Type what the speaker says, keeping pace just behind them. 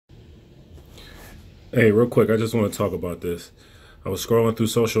Hey, real quick, I just want to talk about this. I was scrolling through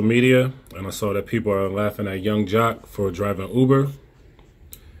social media and I saw that people are laughing at Young Jock for driving Uber.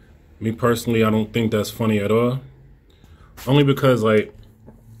 Me personally, I don't think that's funny at all. Only because, like,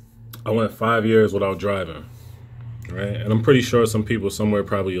 I went 5 years without driving, right? And I'm pretty sure some people somewhere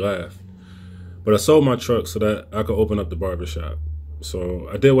probably laugh. But I sold my truck so that I could open up the barbershop. So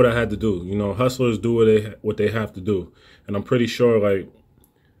I did what I had to do. You know, hustlers do what they have to do. And I'm pretty sure, like,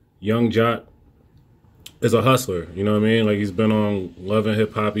 Young Jock is a hustler, you know what I mean? Like, he's been on Love and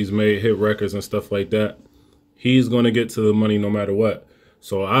Hip Hop, he's made hit records and stuff like that. He's going to get to the money no matter what.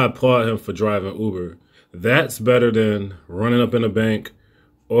 So I applaud him for driving Uber. That's better than running up in a bank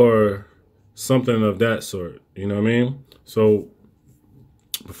or something of that sort, you know what I mean? So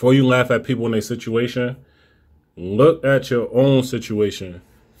before you laugh at people in their situation, look at your own situation.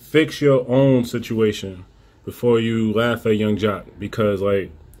 Fix your own situation before you laugh at Young Jock. Because,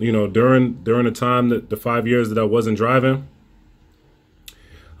 like, you know, during the time that the 5 years that I wasn't driving,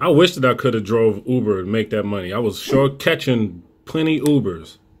 I wish that I could have drove Uber and make that money. I was sure catching plenty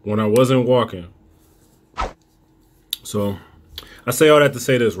Ubers when I wasn't walking. So I say all that to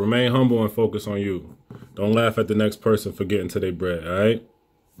say this: remain humble and focus on you. Don't laugh at the next person for getting to their bread. All right.